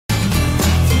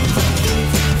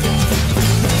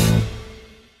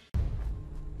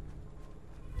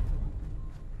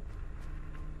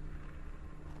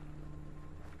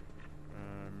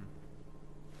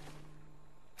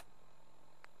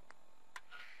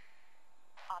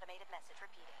automated message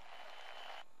repeating.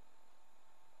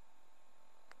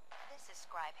 This is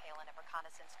Scribe Halen of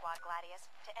Reconnaissance Squad Gladius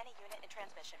to any unit in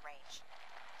transmission range.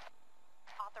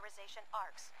 Authorization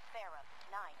ARCS, Ferrum,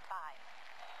 9-5.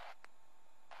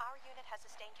 Our unit has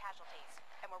sustained casualties,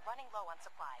 and we're running low on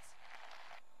supplies.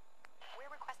 We're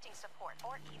requesting support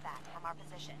or evac from our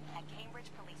position at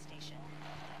Cambridge Police Station.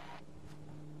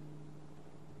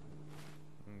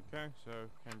 Okay, so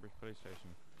Cambridge Police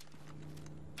Station.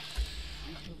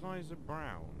 Supervisor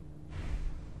Brown.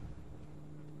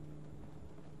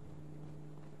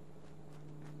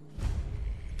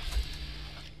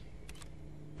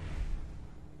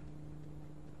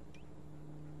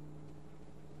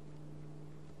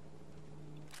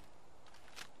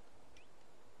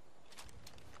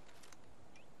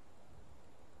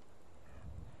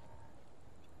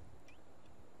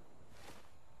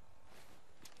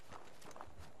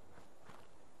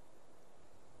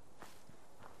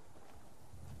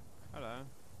 Hello.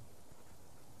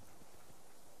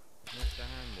 Mr.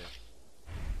 Handy.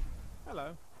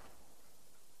 Hello.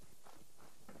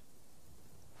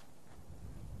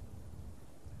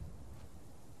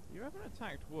 You haven't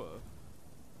attacked Wolf.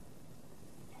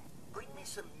 Bring me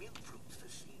some milk fruits for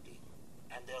seeding,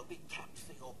 and there'll be caps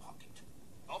for your pocket.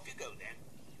 Off you go, then.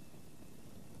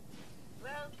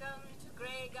 Welcome to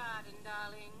Grey Garden,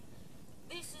 darling.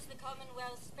 This is the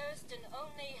Commonwealth's first and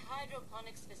only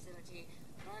hydroponics facility,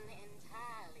 run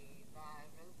entirely by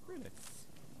robots. Really?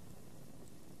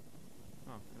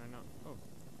 Oh, can I not? Oh.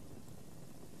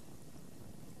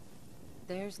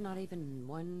 There's not even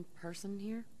one person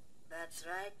here? That's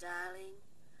right, darling.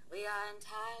 We are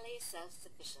entirely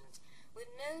self-sufficient, with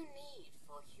no need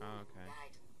for human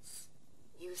guidance.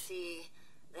 You see,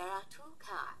 there are two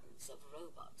kinds of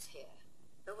robots here.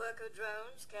 The worker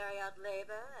drones carry out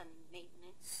labor and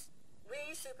maintenance.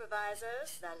 We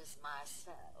supervisors, that is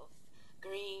myself,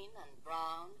 Green and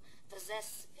Brown,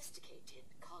 possess sophisticated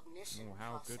cognition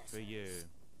how good for you.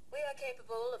 We are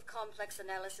capable of complex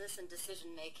analysis and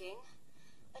decision-making,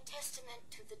 a testament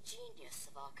to the genius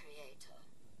of our creator,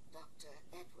 Dr.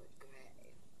 Edward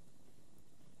Gray.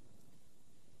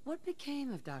 What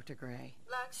became of Dr. Gray?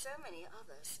 Like so many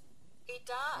others, he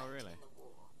died Oh, really? in the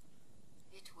war.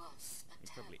 It was a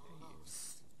probably terrible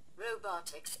loss.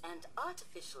 Robotics and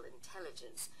artificial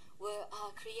intelligence were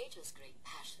our creator's great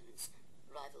passions,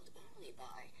 rivaled only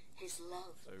by his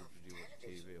love So of did you watch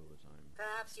television. TV all the time?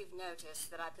 Perhaps you've noticed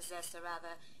that I possess a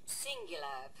rather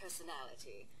singular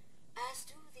personality, as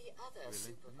do the other Really?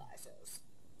 supervisors.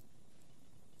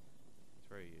 It's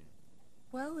very you.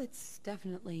 Well, it's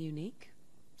definitely unique.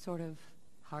 Sort of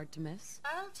hard to miss.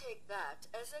 I'll take that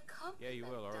as a compliment, Yeah, you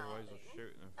will, or otherwise darling. I'll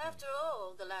shoot them. After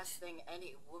all, the last thing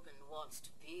any woman wants to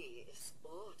be is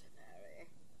ordinary.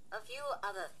 A few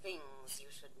other things you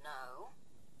should know.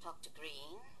 Talk to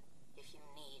Green if you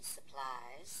need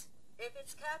supplies. If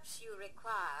it's caps you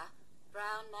require,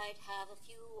 Brown might have a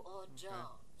few odd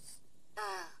jobs.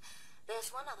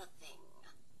 There's one other thing.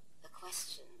 A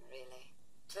question, really.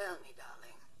 Tell me,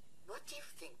 darling, what do you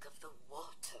think of the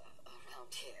water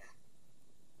around here?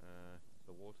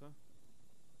 The water?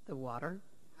 The water?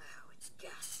 Oh, it's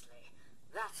ghastly.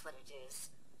 That's what it is.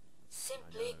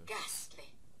 Simply know.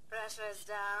 ghastly. Pressure is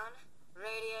down.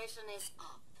 Radiation is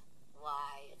up.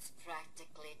 Why, it's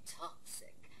practically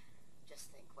toxic.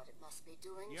 Just think what it must be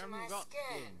doing You to my haven't got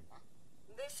skin.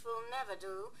 skin. This will never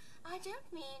do. I don't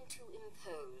mean to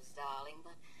impose, darling,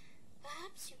 but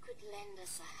perhaps you could lend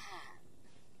us a hand.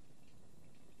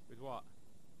 With what?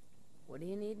 What do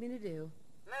you need me to do?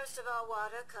 Most of our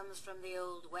water comes from the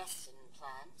old Weston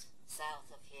plant, south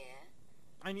of here.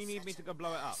 And you need me to go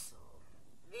blow it up?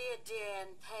 Be a dear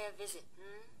and pay a visit,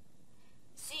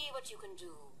 See what you can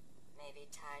do. Maybe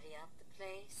tidy up the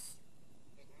place.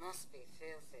 It must be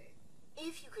filthy.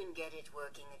 If you can get it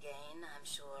working again, I'm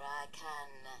sure I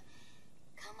can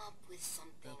come up with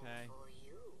something for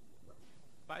you.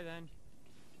 Bye then.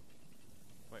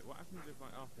 Wait, what happens if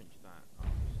I half-inch that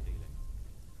after stealing?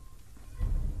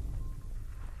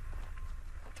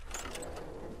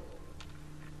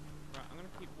 Right, I'm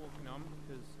gonna keep walking on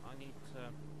because I need to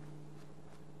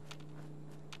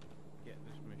get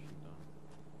this mission done.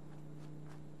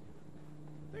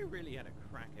 They really had a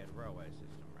crackhead railway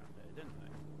system around there, didn't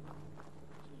they?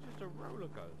 This is just a roller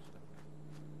coaster.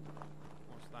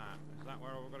 What's that? Is that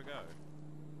where I've got to go?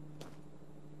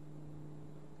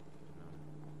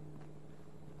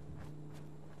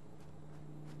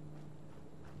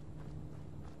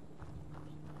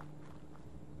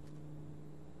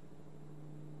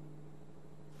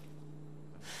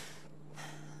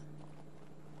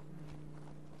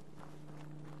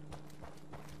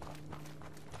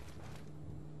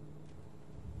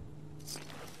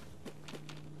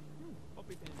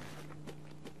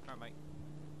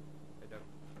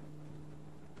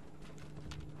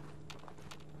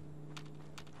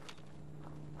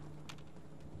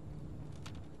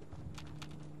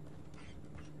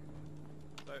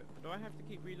 So, do I have to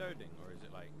keep reloading, or is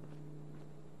it like...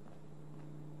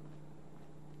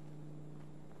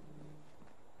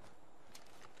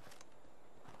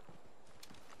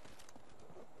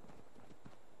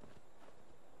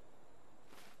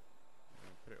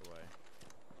 Put it away.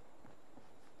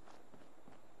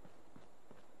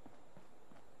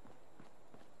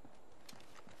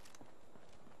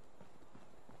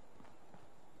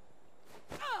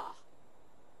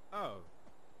 Oh.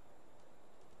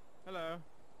 Hello.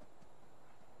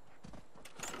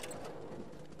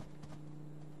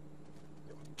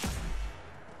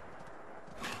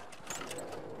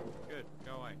 Good.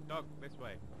 Go away. Dog, this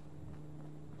way.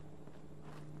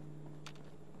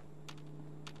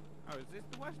 Oh, is this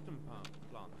the western plant then?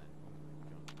 Oh my god.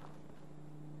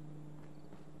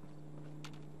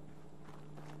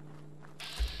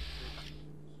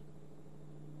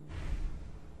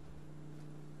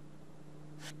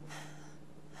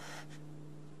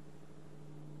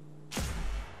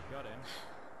 Got him.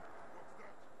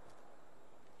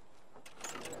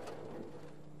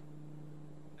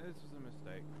 This was a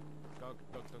mistake. Dog,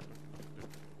 dog, dog, dog, dog.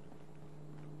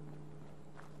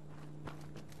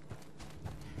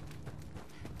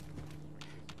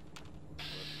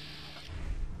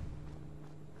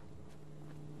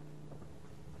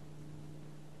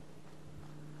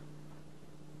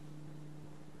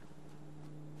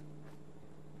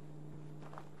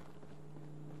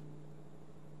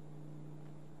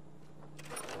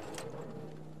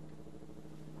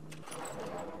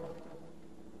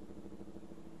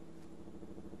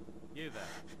 You there.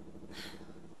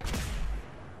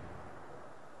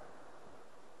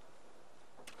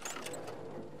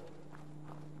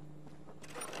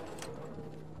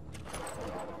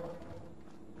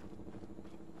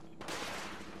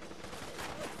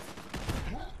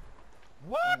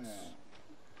 What?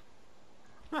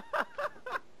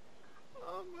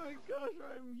 Oh my gosh,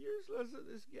 I'm useless at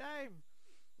this game.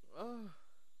 Oh.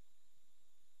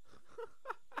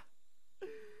 I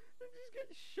just get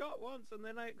shot once and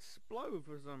then I explode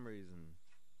for some reason.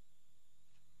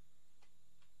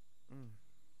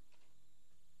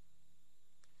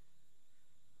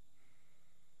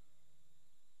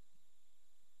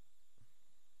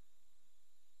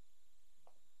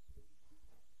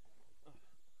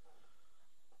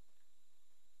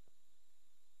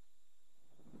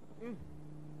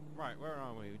 Right, where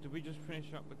are we? Did we just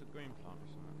finish up with the green plant or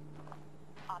something?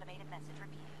 Automated message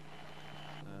repeated.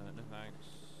 No thanks.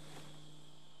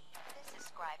 This is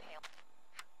Scribe Hale.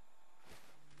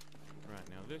 Right,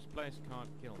 now this place can't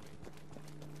kill me.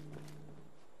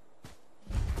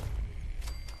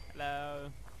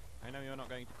 Hello! I know you're not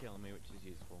going to kill me, which is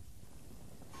useful.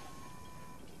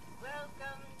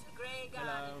 Welcome to Grey Hello.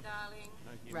 Garden, darling.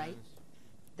 No humans. Right.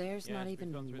 There's Yes, not we've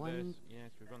even gone through one... this.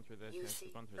 Yes, we've gone through this. You Yes, see,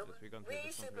 we've gone through this. We've gone through we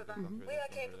this. Gone through this. supervise. Gone through We this.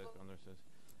 are Gone through this. capable. Gone through this.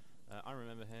 I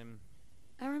remember him.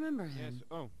 I remember him. Yes.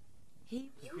 Oh.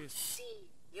 He... You Confused.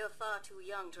 see, you're far too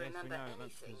young to Yes, we remember know.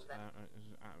 That's anything 'cause, that...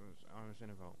 I was in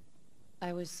a vault.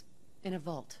 I was in a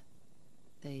vault.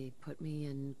 They put me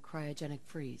in cryogenic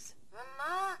freeze.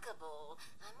 Remarkable.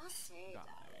 I must say,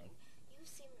 Darling. darling, you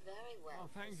seem very well Oh,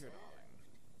 thank you, preserved. darling.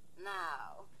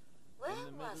 Now, where In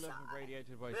the was middle of a I?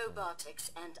 radiated wasteland.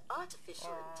 Robotics and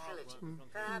artificial Oh, intelligence. well, we've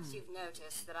gone Perhaps through you've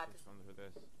noticed that I've... It's gone through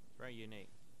this. It's very unique.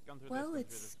 Gone through Well, this,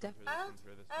 it's gone through this, gone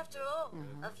through this, gone After through all, this, gone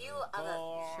through a this, few gone through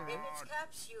other this. image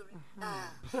caps you...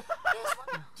 there's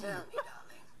one. Tell me,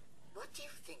 darling, what do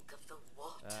you think of the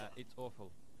water? It's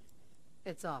awful.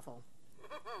 It's awful.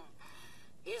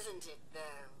 Isn't it,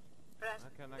 though? Perhaps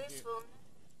Okay, thank this you. one...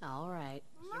 All right.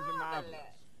 Simply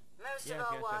marvelous. Most Yes, of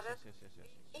our yes, water... yes, yes, yes,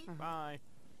 yes, yes. Bye.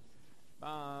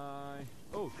 Bye.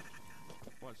 Oh,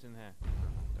 what's in there?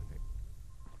 Okay.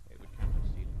 It would count as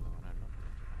stealing though, and I'm not going to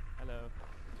do that. Hello.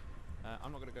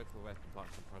 I'm not going to go to the western part,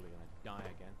 I'm probably going to die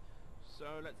again. So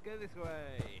let's go this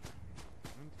way.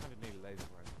 I'm kind of need a laser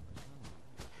rifle.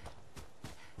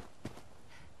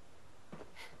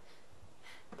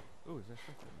 Oh, is there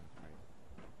stuff in there? Right.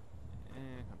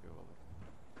 Can't be bothered.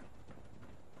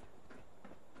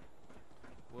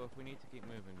 Well, if we need to keep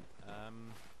moving,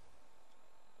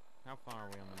 how far are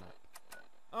we on the map?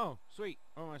 Oh, sweet!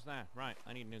 Almost there. Right,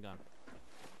 I need a new gun.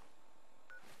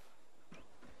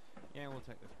 Yeah, we'll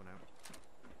take this one out.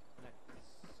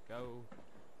 Let's go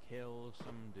kill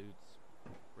some dudes.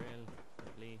 Real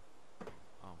quickly.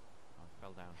 Oh, I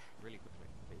fell down really quickly.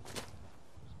 Please.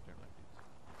 Don't like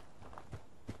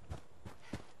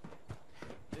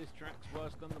these. This track's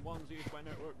worse than the ones used by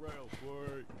Network Rail.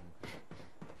 Wait.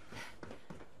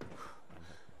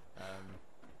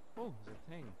 Oh, there's a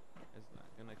thing. Is that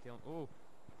gonna kill? Oh,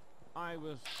 I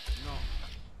was not.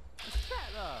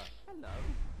 Stella! Hello.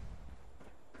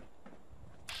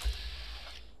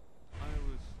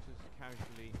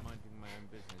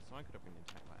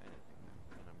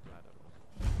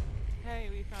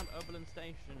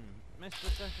 information. Mr.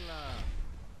 Settler!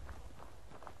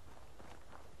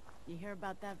 You hear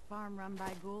about that farm run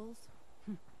by ghouls?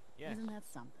 Yes. Isn't that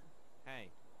something? Hey.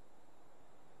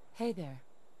 Hey there.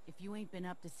 If you ain't been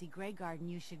up to see Grey Garden,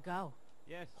 you should go.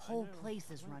 Yes, I Whole know. place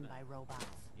I is went run there. by robots.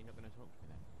 You're not going to talk to me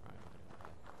then? Right, I'm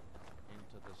going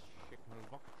to go into the signal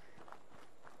box.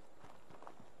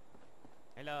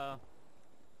 Hello.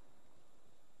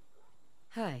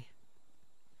 Hi.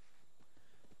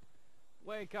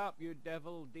 Wake up, you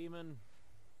devil demon.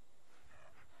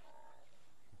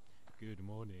 Good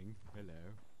morning.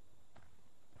 Hello.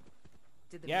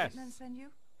 Did the Yes. maintenance send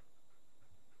you?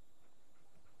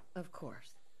 Of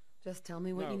course. Just tell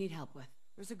me what No. you need help with.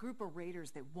 There's a group of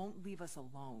raiders that won't leave us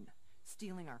alone,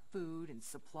 stealing our food and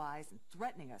supplies and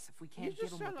threatening us if we You can't give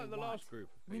just them sound what like they the want. last group.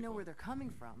 Of We know people. where they're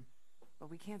coming from, but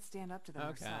we can't stand up to them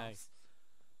Okay. ourselves.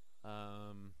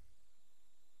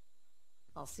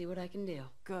 I'll see what I can do.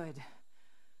 Good.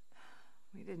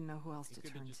 We didn't know who else You to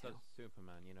could have turn just to. done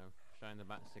Superman, you know, showing the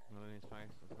bat signal in his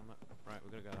face or something. Right,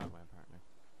 we're gonna go that way apparently.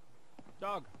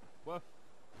 Dog! Woof!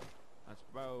 Let's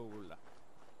roll. Wait,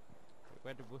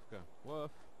 where did Woof go?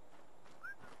 Woof!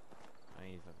 I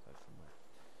he's over there somewhere.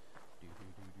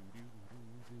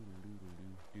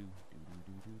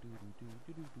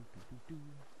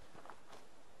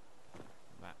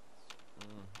 That's...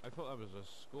 I thought that was a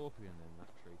scorpion in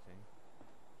that tree thing.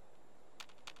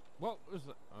 What was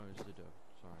that? Oh, it's the dog.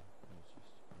 Sorry. I was just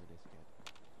really scared.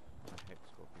 I hate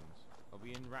scorpions. Are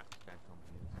we in rat scared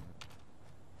company or something?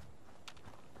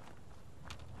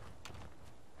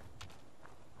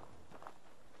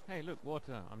 Hey, look,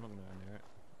 water. I'm not gonna go near it.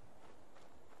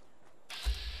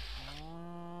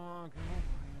 Oh, go away.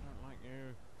 I don't like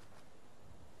you.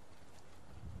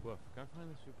 Woof, go find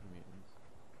the super mutants.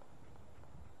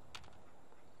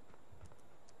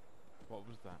 What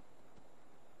was that?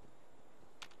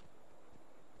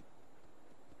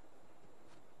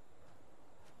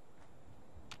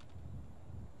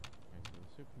 Okay, so the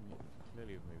super mutants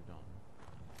clearly have moved on.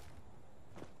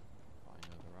 But I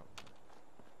know they're up there.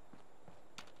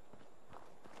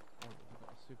 Oh, we've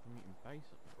got a super mutant base.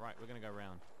 Right, we're gonna go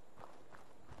round.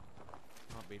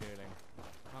 Can't be dealing.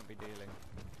 Can't be dealing.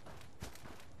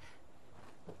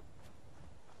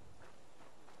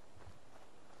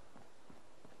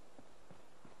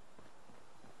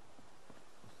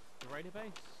 The raider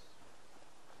base?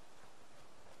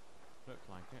 Looks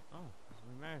like it. Oh, there's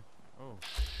something there. Oh.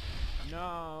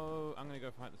 No! I'm gonna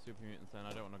go fight the super mutants then.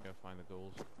 I don't want to go find the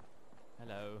ghouls.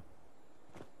 Hello.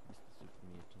 Mr. Super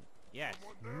Mutant. Yes!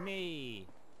 Me!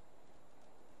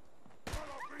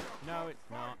 No, it's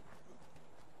not.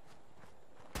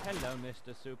 Hello,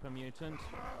 Mr. Super Mutant.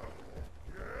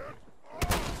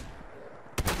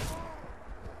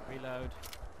 Reload.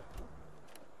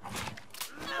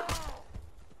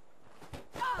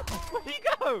 Where'd he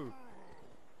go?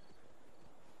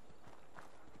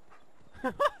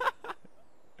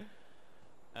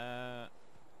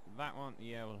 That one,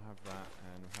 yeah, we'll have that,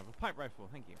 and we'll have a pipe rifle,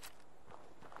 thank you.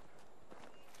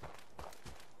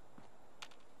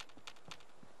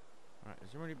 Right,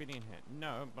 is there anybody in here?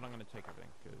 No, but I'm gonna take everything,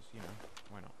 because, you know,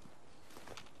 why not?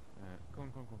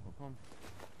 Come on.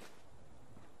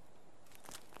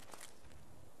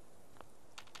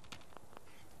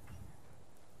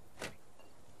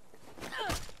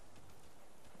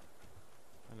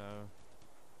 Hello.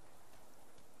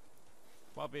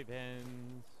 Bobby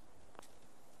pins.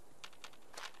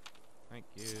 Thank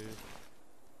you. Is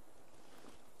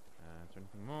there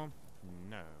anything more?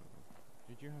 No.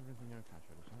 Did you have anything in your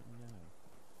cache?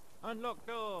 No. Unlock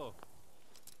door!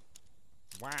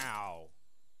 Wow!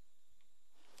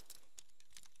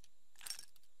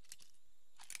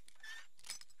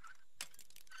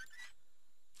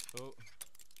 Oh,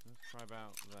 let's try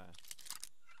about there.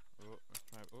 Oh, let's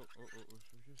try.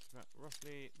 Just about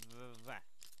roughly that.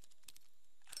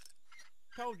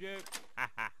 Told you! Ha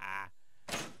ha ha!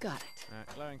 Got it.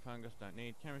 Glowing fungus, don't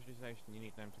need. Chemistry station, you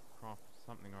need them to craft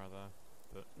something or other.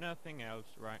 But nothing else.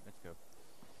 Right, let's go.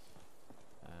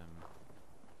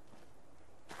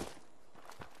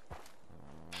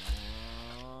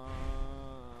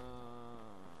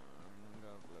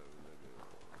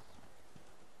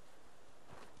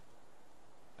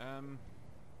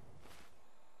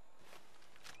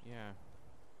 Yeah.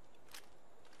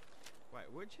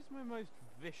 Wait, which is my most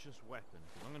vicious weapon?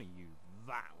 'Cause I'm gonna use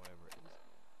that, whatever it is.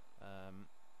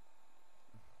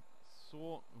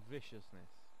 Sort viciousness.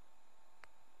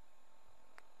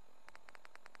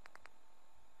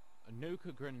 A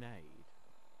nuka grenade.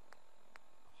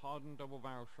 Hardened double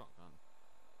barrel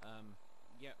shotgun.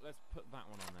 Yeah, let's put that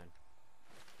one on then.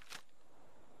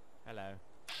 Hello.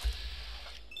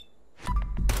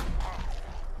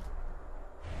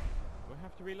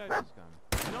 have to reload this gun?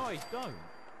 No, I don't.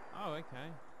 Oh,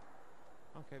 okay.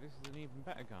 Okay, this is an even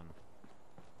better gun.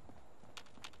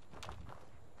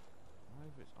 Why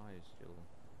is its eyes still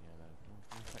yellow?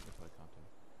 I'll check the toy cartoon.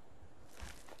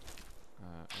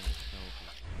 That's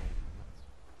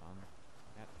fun.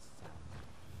 That sounds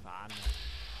fun.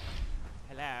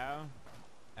 Hello?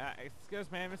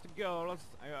 Excuse me, Mr. Ghouls.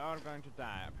 You are going to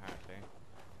die, apparently.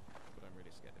 But I'm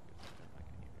really scared of you. I don't like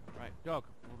any of you. Right, dog.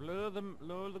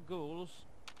 Lure the ghouls.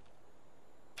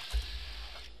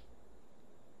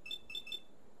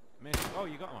 Missed. Oh,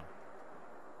 you got one.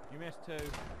 You missed 2.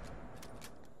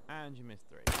 And you missed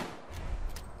 3.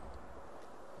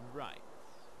 Right.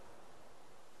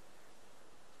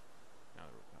 Now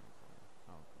they're all coming for me.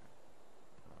 Okay.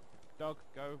 Okay. Dog,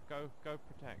 go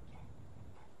protect.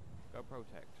 Go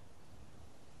protect.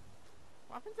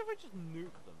 What happens if I just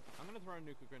nuke them? I'm gonna throw a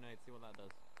nuclear grenade, see what that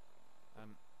does. I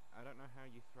don't know how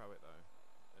you throw it though.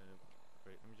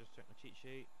 Wait, let me just check my cheat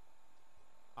sheet.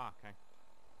 Ah, okay.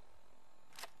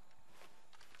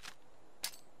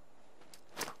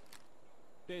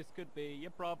 This could be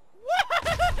your prob.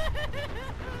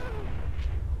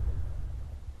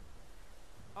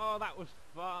 Oh, that was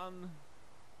fun.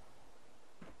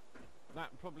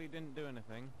 That probably didn't do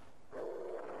anything.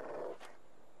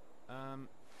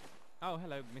 Oh,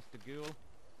 hello, Mr. Ghoul.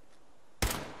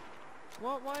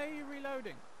 What? Why are you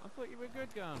reloading? I thought you were a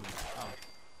good gun. Oh.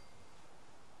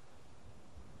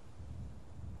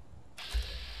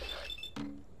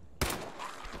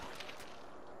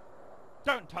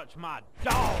 Don't touch my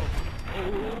dog!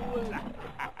 Ooh.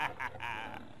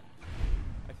 I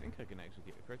think I can actually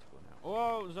get a critical now.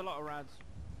 Oh, there's a lot of rads.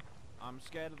 I'm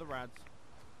scared of the rads.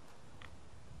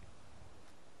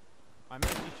 I'm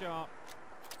mostly sharp.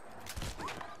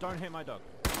 Don't hit my dog.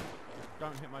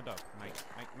 Don't hit my dog, mate.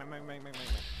 Mate.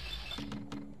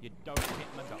 You don't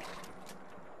hit my dog.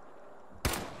 Oh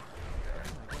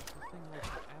my gosh, this thing lives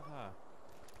forever.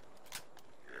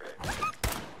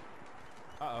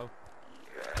 Uh-oh.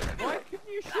 Why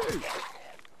couldn't you shoot?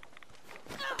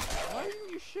 Why didn't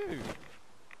you shoot?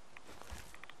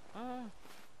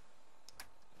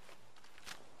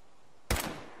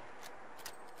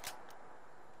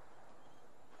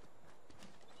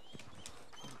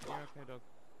 Yeah, okay, dog.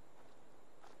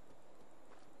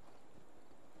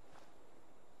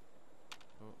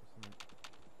 Oh, something.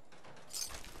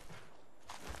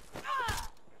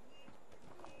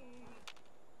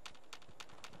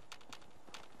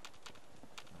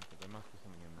 Okay, there must be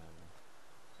something in there then.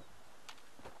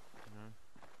 No?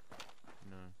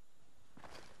 No.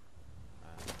 I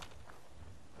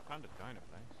found a dino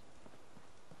place.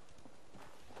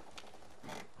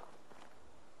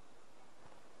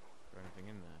 Is there anything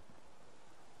in there?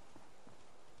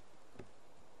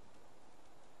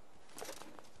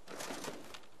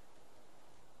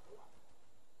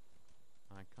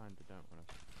 I kinda don't want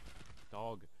to.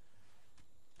 Dog.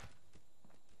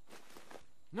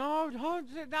 No, don't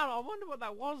sit down. I wonder what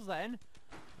that was then.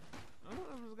 I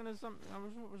thought I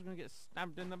was gonna get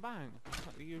stabbed in the back. It's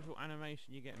like the usual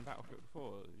animation you get in Battlefield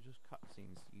 4. It's just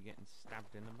cutscenes. You getting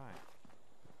stabbed in the back.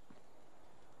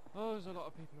 Oh, there's a lot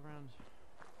of people around.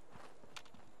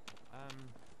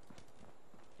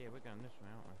 Yeah, we're going this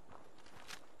way, aren't we?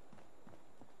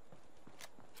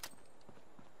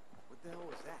 What the hell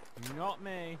was that? Not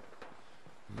me.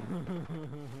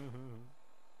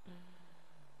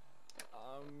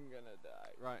 I'm gonna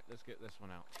die. Right, let's get this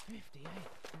one out. 58 damage.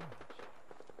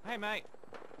 Hey, mate.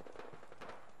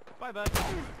 Bye, bud.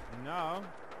 No.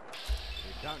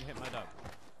 You don't hit my dog.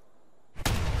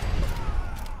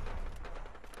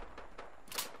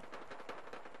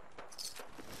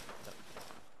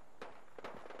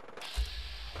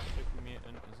 Super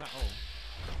mutant. Is that all?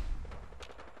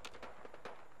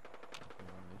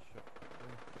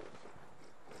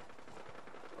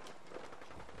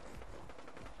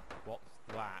 What's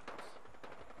that?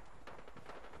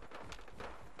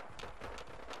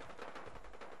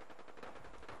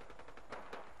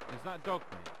 Is that dog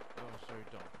meat? Oh, sorry,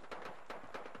 dog.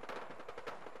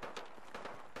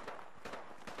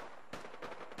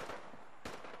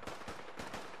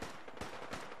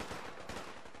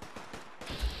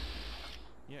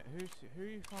 Yeah, who are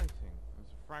you fighting?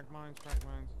 There's frag mines.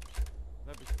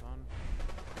 That'd be fun.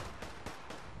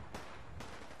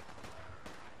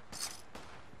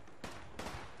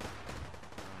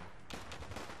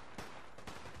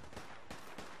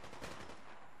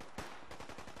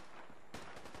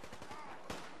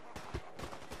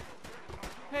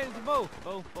 Hey, there's a bow!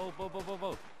 Bow.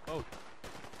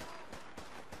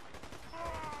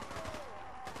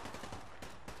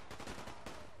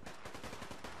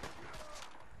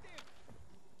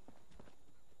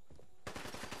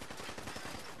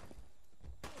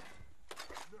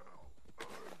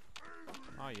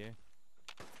 are you?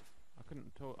 I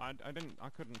couldn't tell. I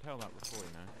couldn't tell that before,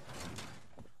 you know.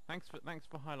 Thanks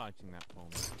for highlighting that for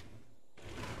me.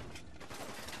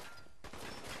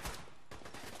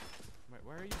 Wait,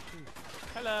 where are you shooting?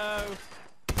 Hello.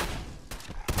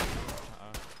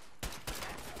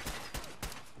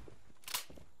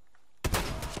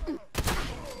 No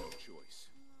choice.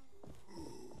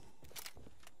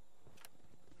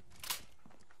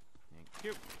 Thank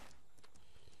you.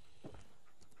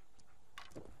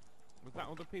 Was that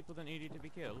all the people that needed to be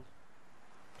killed?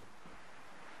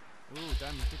 Ooh,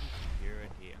 damn city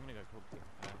security. I'm gonna go talk to you.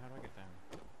 How do I get down?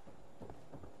 Is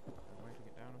there a way to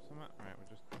get down or something? Alright, we'll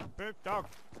just... Big dog!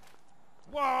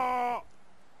 What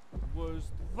was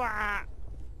that?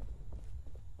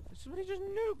 Did somebody just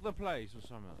nuke the place or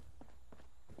something?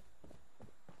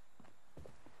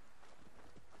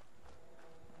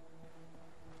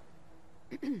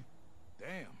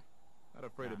 Damn. Not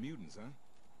afraid of mutants, huh?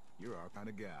 You're our kind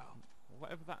of gal.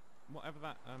 Whatever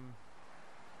that,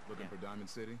 Looking for Diamond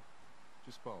City?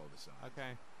 Just follow the sign.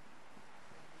 okay.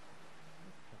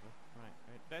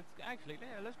 Right,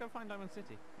 let's go find Diamond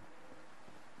City.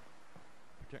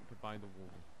 Protected by the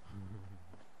wall.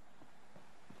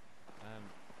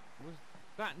 Was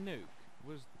that nuke?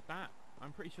 Was that...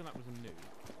 I'm pretty sure that was a nuke.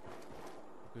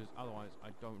 Because otherwise, I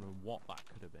don't know what that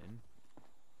could have been.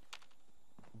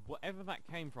 Whatever that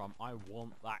came from, I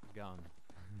want that gun.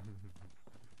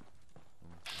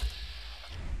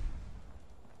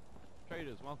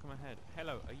 Traders, welcome ahead.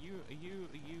 Hello, you're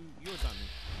Diamond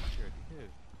Security too.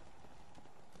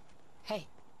 Hey.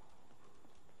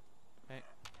 Hey.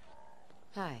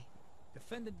 Hi.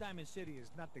 Defending Diamond City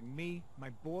is nothing me, my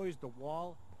boys, the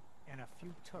wall, and a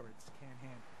few turrets can't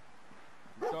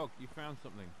handle. Dog, you found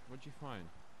something. What'd you find?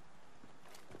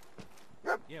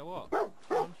 Yeah, what?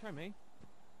 Come on, show me.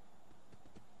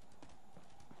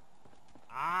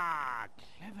 Ah,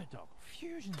 clever dog.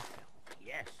 Fusion cell.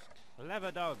 Yes,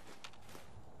 clever dog.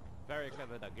 Very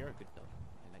clever dog. You're a good dog.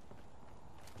 I like that.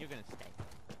 You're gonna stay.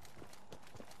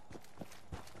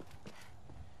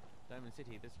 Diamond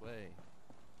City, this way.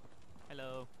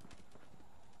 Hello.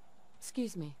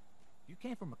 Excuse me. You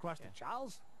came from across the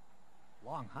Charles?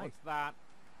 Long hike. What's that?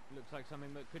 Looks like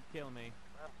something that could kill me.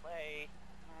 Well, play.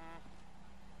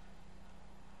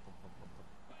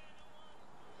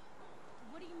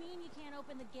 What do you mean you can't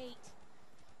open the gate?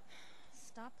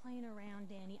 Stop playing around,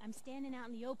 Danny. I'm standing out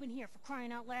in the open here for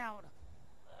crying out loud.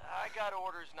 I got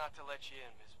orders not to let you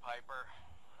in, Miss Piper.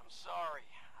 I'm sorry.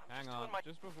 Hang on,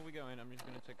 just before we go in, I'm just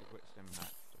going to take a quick stim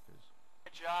hack, because...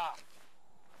 Good job.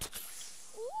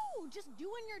 Ooh, just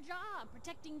doing your job.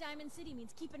 Protecting Diamond City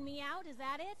means keeping me out, is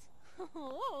that it?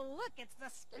 Oh, look, it's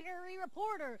the scary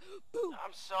reporter. Boo!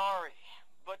 I'm sorry,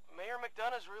 but Mayor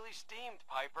McDonough's really steamed,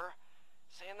 Piper.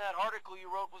 Saying that article you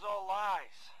wrote was all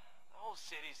lies. The whole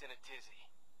city's in a tizzy.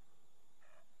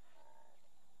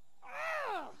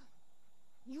 Ugh!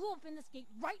 You open this gate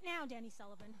right now, Danny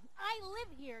Sullivan. I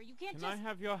live here. You can't Can I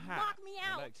have your hat? lock me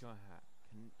out. I like your hat.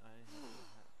 Can I have your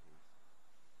hat, please?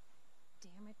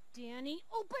 Damn it, Danny.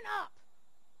 Open up!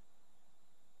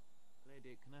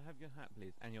 Lady, can I have your hat,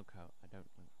 please? And your coat. I don't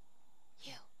want...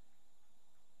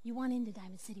 You want into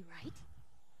Diamond City, right?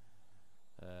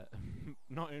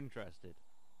 Not interested.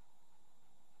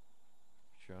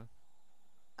 Sure.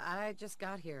 I just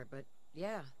got here, but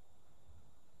yeah.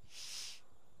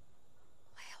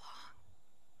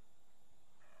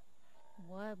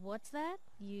 What's that?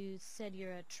 You said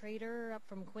you're a trader up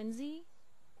from Quincy?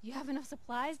 You have enough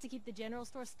supplies to keep the general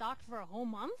store stocked for a whole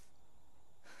month?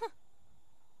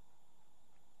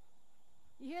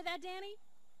 You hear that, Danny?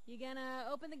 You gonna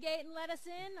open the gate and let us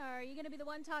in, or are you gonna be the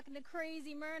one talking to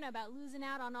crazy Myrna about losing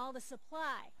out on all the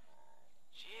supply?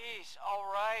 Jeez,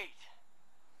 all right.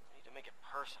 I need to make it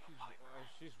personal, Piper.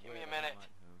 Give me a minute.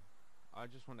 I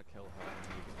just want to kill her.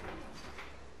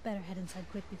 Better head inside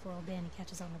quick before old Danny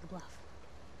catches on to the bluff.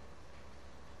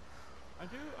 I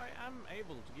am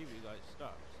able to give you guys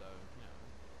stuff, so, you know.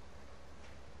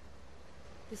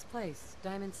 This place,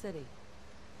 Diamond City.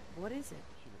 What is it?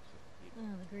 She looks so cute.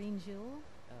 Oh, the green jewel?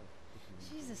 Oh,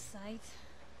 She's a sight.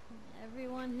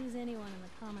 Everyone who's anyone in the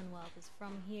Commonwealth is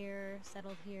from here,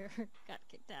 settled here, got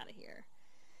kicked out of here.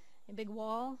 A big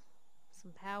wall,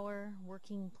 some power,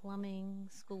 working plumbing,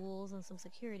 schools, and some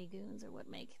security goons are what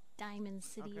make Diamond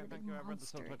City a big thank you. I read the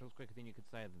monster. subtitles quicker than you could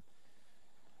say them.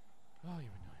 Oh, you annoy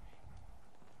me.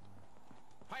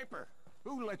 Piper,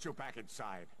 who let you back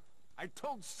inside? I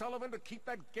told Sullivan to keep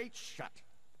that gate shut.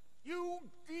 You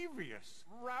devious,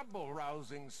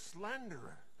 rabble-rousing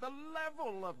slanderer. The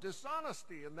level of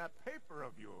dishonesty in that paper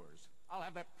of yours. I'll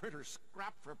have that printer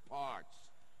scrapped for parts.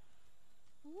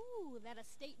 Ooh, that a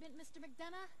statement, Mr.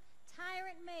 McDonough?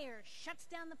 Tyrant mayor shuts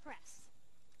down the press.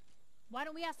 Why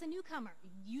don't we ask the newcomer?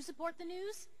 You support the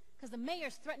news? Because the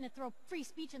mayor's threatened to throw free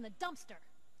speech in the dumpster.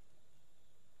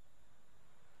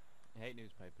 I hate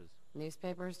newspapers.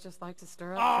 Newspapers just like to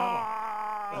stir up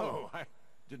trouble. Oh, I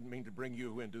didn't mean to bring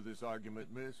you into this argument,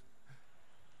 miss.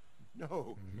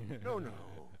 No, no.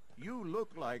 You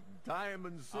look like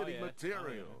Diamond City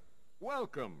material.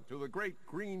 Welcome to the great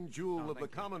green jewel of the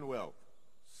Commonwealth.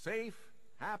 Safe,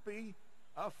 happy,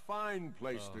 a fine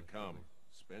place to come.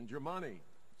 Spend your money.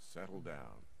 Settle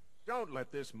down. Don't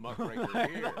let this muckraker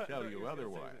here tell you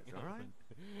otherwise, all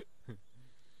right?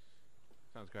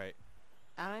 Sounds great.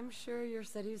 I'm sure your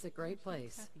city's a great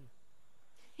place.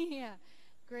 Yeah,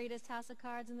 greatest house of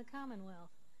cards in the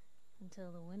Commonwealth.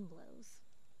 Until the wind blows.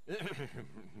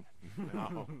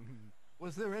 Now,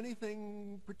 was there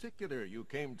anything particular you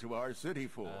came to our city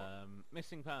for?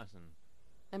 Missing person.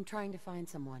 I'm trying to find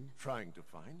someone. Trying to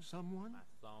find someone?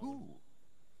 Who?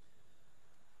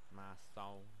 My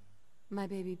soul. My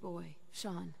baby boy,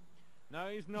 Sean. No,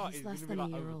 he's not. He's He's less going to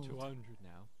be than a like year over old. 200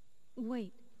 now.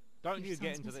 Wait. Don't Your you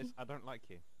get son's into this. missing? I don't like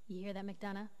you. You hear that,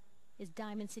 McDonough? Is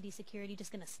Diamond City Security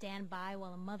just gonna stand by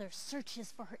while a mother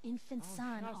searches for her infant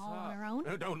son all on her own?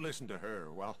 No, don't listen to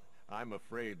her. Well, I'm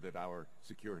afraid that our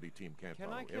security team can't Can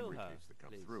follow I kill every her, case that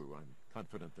comes please? through. I'm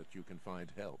confident that you can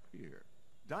find help here.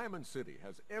 Diamond City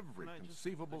has every I just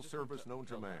conceivable want service to known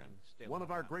to kill her man. and steal One her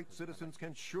of our house great and citizens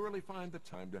can surely find the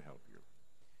time to help you.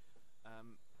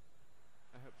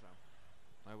 I hope so.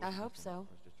 I wasn't hope listening. so.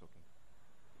 I was just talking.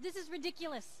 This is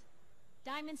ridiculous.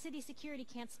 Diamond City Security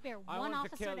can't spare I one want to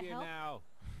officer kill to you help. now.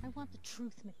 I want the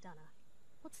truth, McDonough.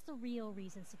 What's the real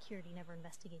reason security never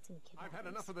investigates any kidnappings? I've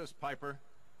had enough of this, Piper.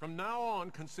 From now on,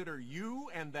 consider you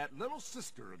and that little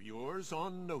sister of yours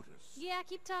on notice. Yeah,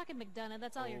 keep talking, McDonough.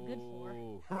 That's all you're good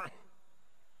for. Oh.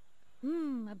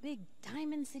 A big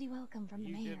Diamond City welcome from the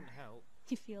You mayor. didn't help.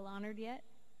 You feel honored yet?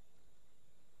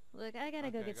 Look, I gotta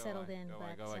go get settled in,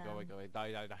 but Go away.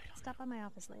 Die. stop by my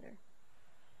office later.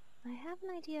 I have an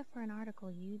idea for an article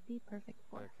you'd be perfect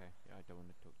for. Okay, yeah, I don't want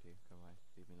to talk to you. Go away.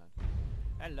 Leave me alone.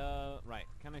 Hello. Right,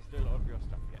 can I steal all of your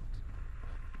stuff yet?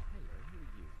 Hello, who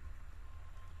are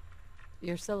you?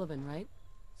 You're Sullivan, right?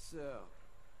 So,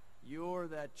 you're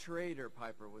that traitor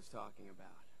Piper was talking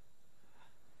about.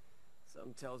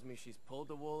 Something tells me she's pulled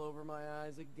the wool over my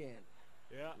eyes again.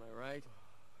 Yeah. Am I right?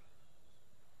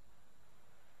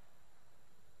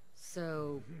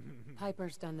 So,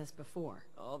 Piper's done this before.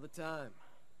 All the time.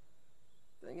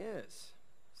 Thing is,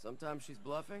 sometimes she's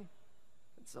bluffing,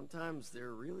 and sometimes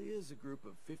there really is a group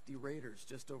of 50 raiders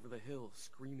just over the hill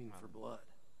screaming for blood.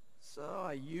 So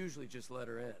I usually just let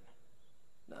her in.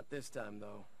 Not this time,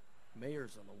 though.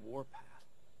 Mayor's on the warpath.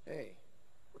 Hey,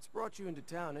 what's brought you into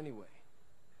town anyway?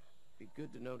 Be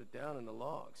good to note it down in the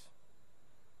logs.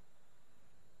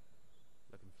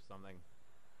 Looking for something.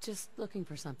 Just looking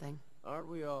for something. Aren't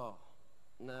we all?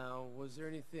 Now, was there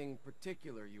anything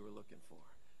particular you were looking for?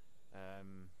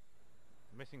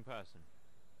 Missing person.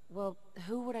 Well,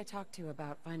 who would I talk to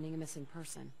about finding a missing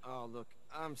person? Oh, look,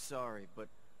 I'm sorry, but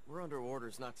we're under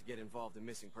orders not to get involved in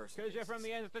missing persons. Because you're from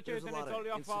the Institute There's a and lot it's all of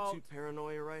your Institute fault.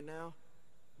 paranoia right now.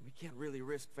 We can't really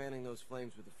risk fanning those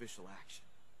flames with official action.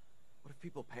 What if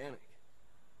people panic?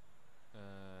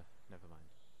 Never mind.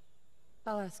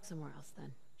 I'll ask somewhere else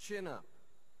then. Chin up.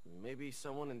 Maybe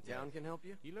someone in town can help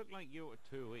you? You look like you were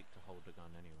too weak to hold a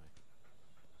gun anyway.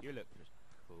 You look just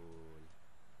cool.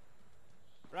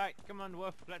 Right, come on,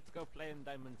 Wolf. Let's go play in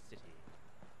Diamond City.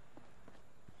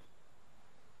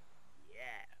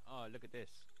 Yeah. Oh, look at this.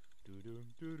 Doo-dum,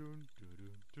 doo-dum,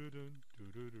 doo-dum, doo-dum,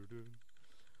 doo-dum, doo-dum.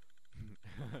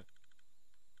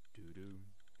 Doo-dum,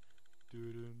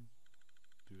 doo-dum,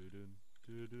 doo-dum,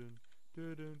 doo-dum,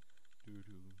 doo-dum,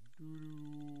 doo-dum,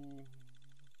 doo-dum.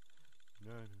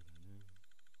 Na na na na.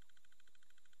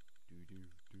 Doo-doo,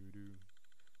 doo-doo,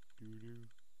 doo-doo.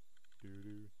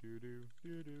 Doo-doo, doo-doo,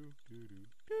 doo-doo, doo-doo,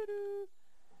 doo-doo.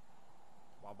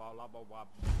 Wabba-labba-wab.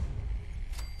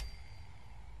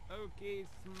 Okay,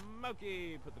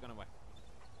 Smokey! Put the gun away.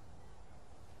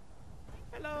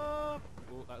 Hello!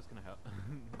 Oh, that's gonna help.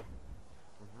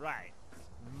 Right.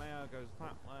 Mayor goes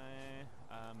that way.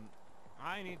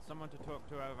 I need someone to talk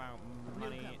to about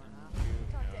money and you.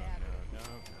 Talk to Abby. No.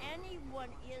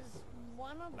 Anyone is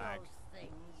one of Lag. those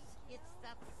things. It's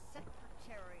that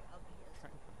secretary of his.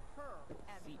 Her.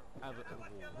 See, Abbott.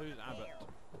 Who's Abbott?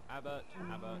 Abbott.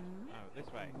 Oh, this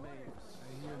way. I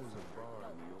hear there's a bar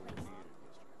in the old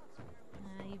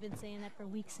theater. You've been saying that for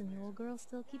weeks and the old girl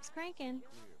still keeps cranking.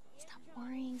 Stop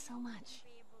worrying so much.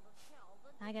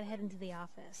 I gotta head into the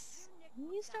office.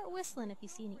 You start whistling if you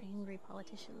see any angry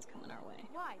politicians coming our way.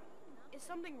 Why? Is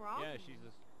something wrong? Yeah,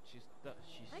 she's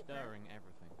stirring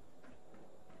everything.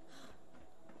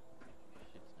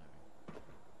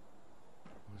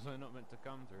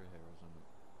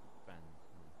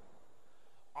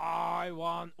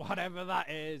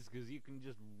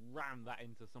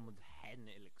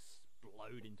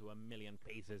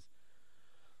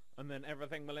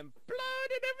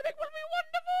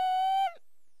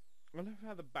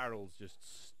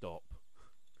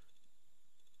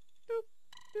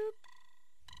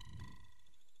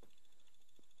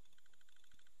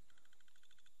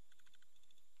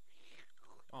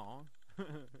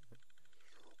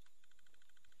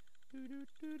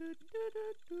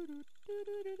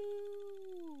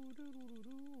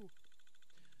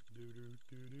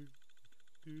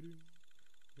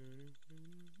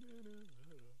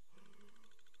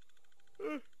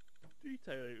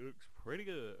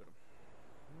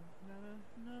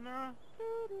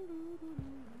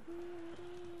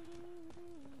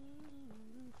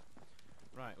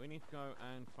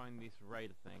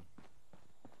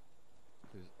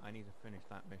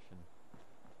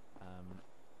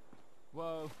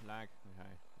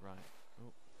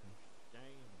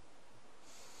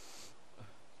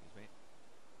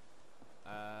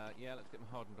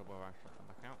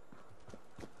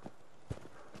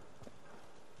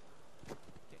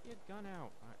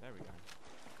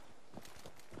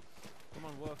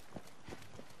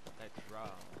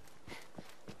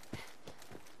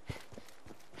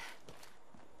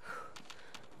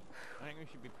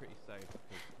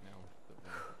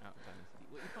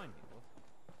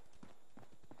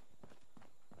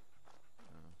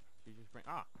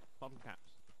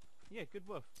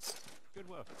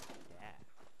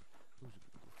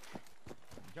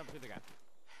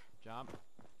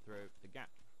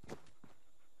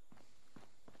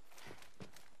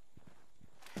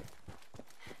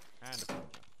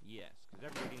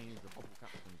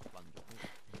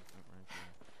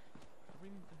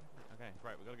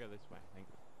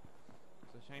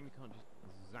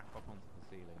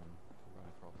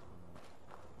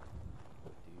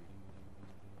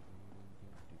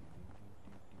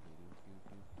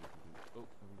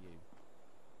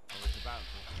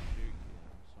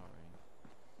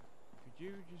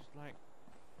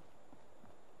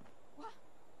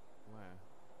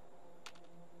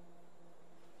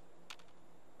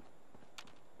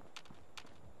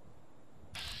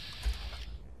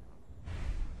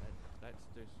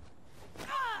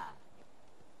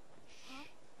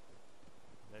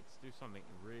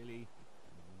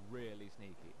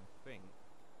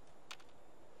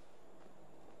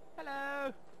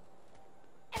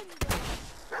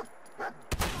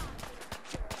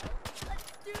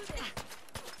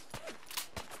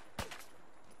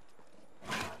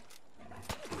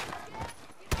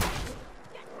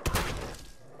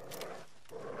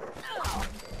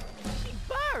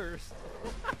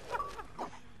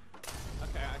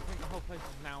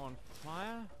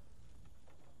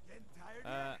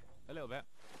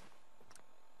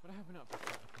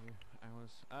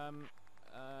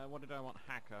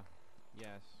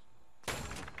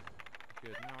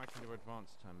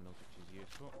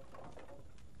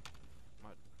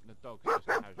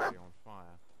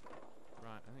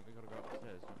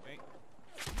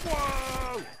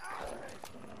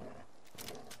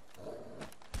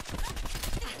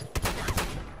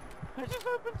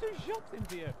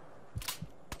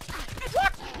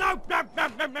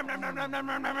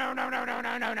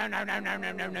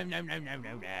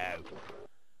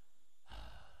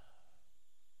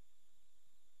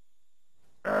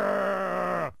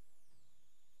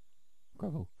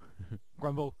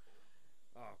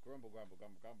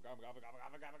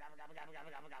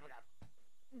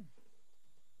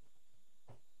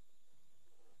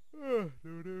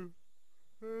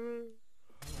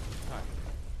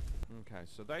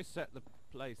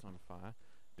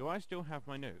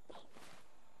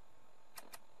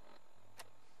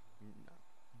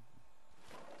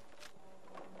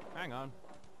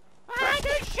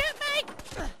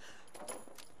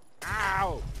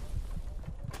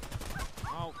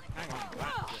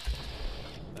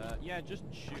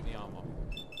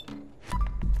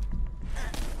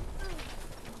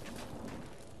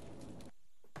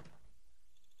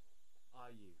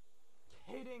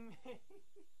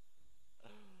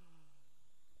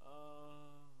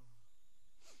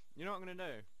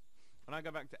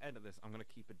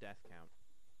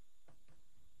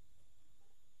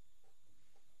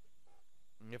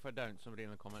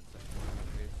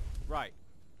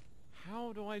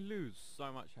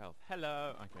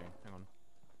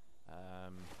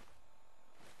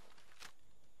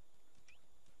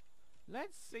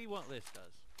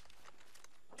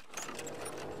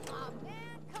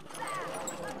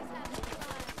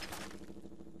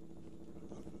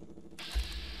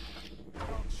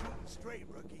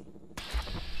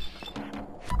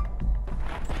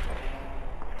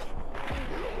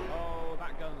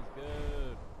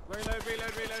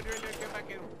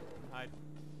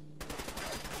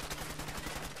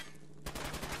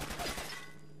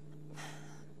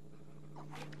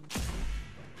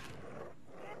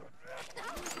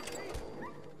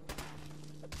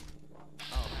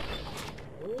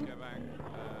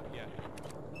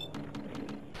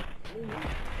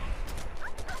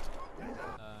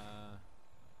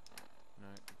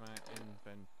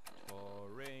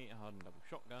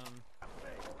 shotgun.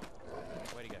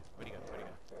 Where'd he go? Where'd he go? Where'd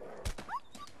he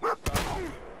go? Stop.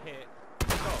 Hit.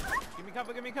 Stop. Give me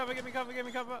cover, give me cover, give me cover, give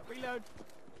me cover. Reload.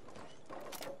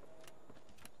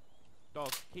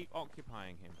 Dog, keep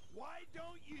occupying him. Why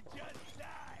don't you just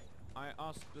die? I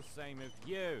ask the same of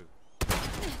you. Oh,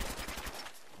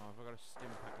 have I got to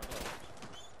stim pack my glove?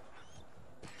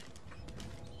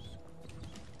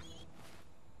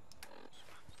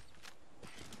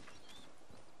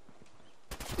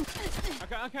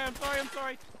 Okay, I'm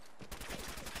sorry.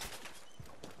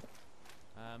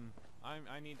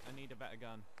 I need a better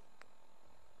gun.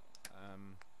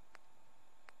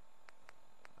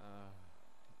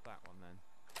 That one then.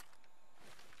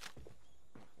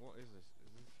 What is this?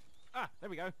 Is this? Ah, there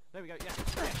we go. There we go. Yeah.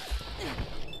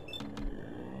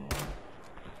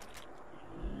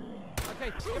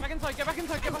 Okay, get back inside. Get back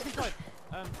inside. Get back inside.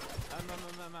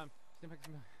 Stim pack.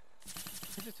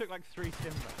 I just took like 3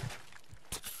 stim packs.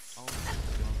 Oh my god.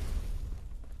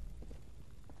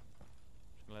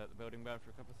 Just gonna let the building burn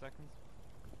for a couple of seconds.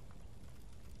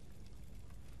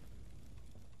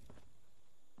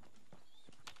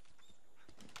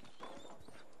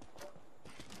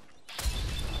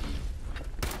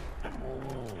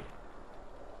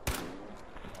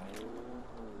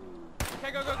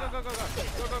 Okay, go.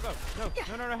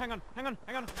 No, hang on.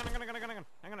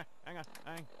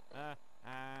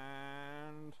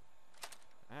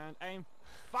 And aim.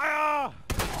 Fire!